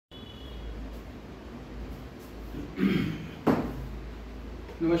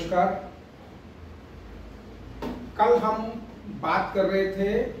नमस्कार। कल हम बात कर रहे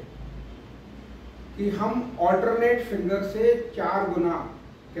थे कि हम ऑल्टरनेट फिंगर से 4 गुना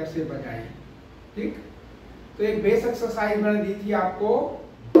कैसे बजाएं। ठीक, तो एक बेस एक्सरसाइज मैंने दी थी आपको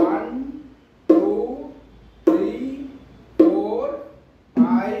 1 2 3 4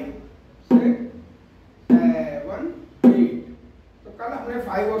 5 6 7 8। तो कल हमने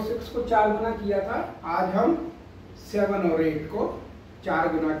 5 और 6 को 4 गुना किया था। आज हम 7 और 8 को 4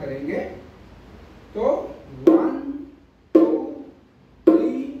 गुना करेंगे। तो 1 2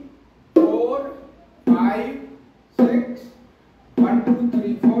 3 4 5 6 1 2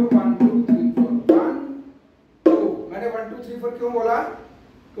 3 4 1 2 3 4 1 2। मैंने 1 2 3 4 क्यों बोला?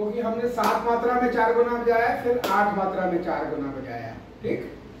 क्योंकि हमने 7 मात्रा में 4 गुना बजाया, फिर 8 मात्रा में 4 गुना बजाया। ठीक,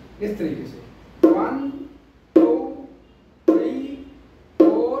 इस तरीके से 1 2 3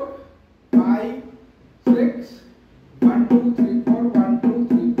 4 5 6 1 2 3 4 1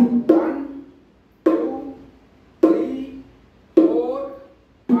 2 3 4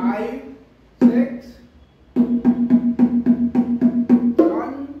 1 2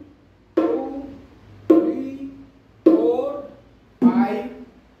 3 4 5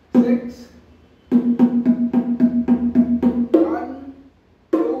 6 1 2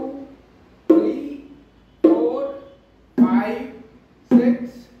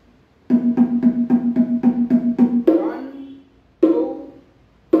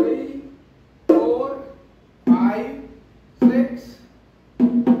 3 4 5 6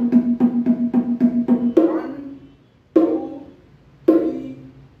 1 2 3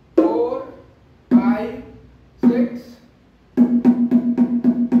 4 5 6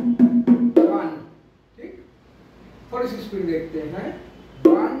 थोड़ी सी स्पीड देखते हैं।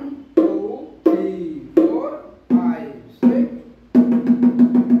 1 2 3 4 5 6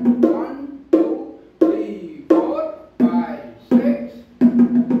 1 2 3 4 5 6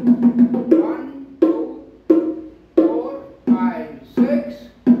 1 2 4 5 6 1 2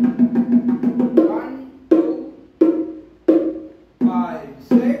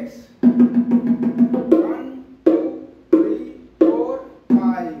 5 6 1 2 3 4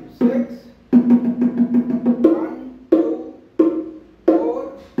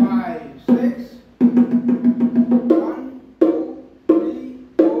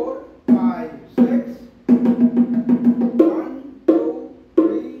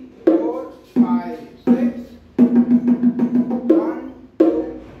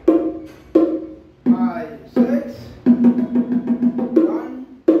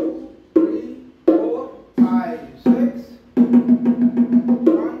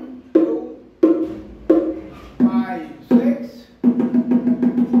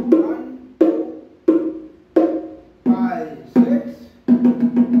 5 6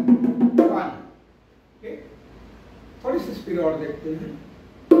 थोड़ी सी स्पीड और देखते हैं।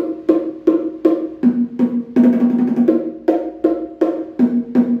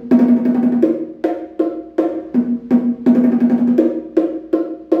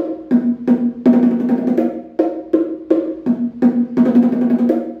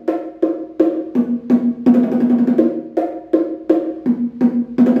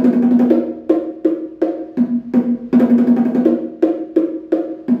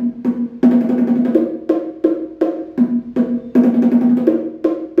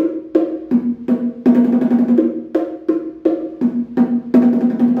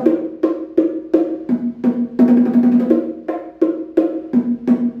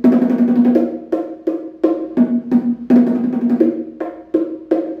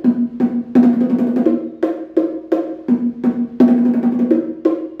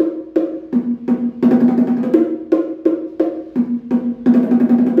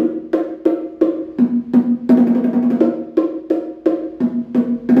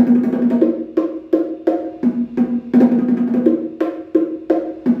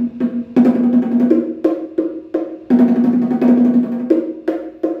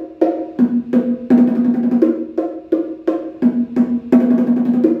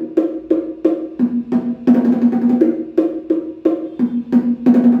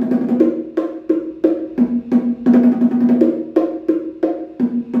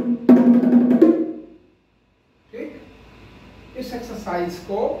 इस एक्सरसाइज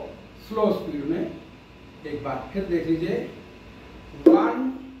को स्लो स्पीड में एक बार फिर देख लीजिए।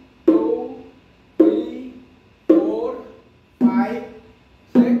 1 2 3 4 5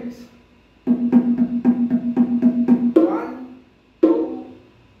 6 1 2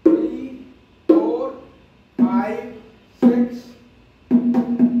 3 4 5 6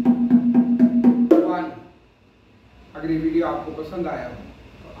 1। अगर ये वीडियो आपको पसंद आया हो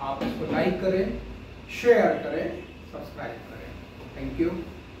तो आप इसको लाइक करें, शेयर करें, सब्सक्राइब करें। Thank you.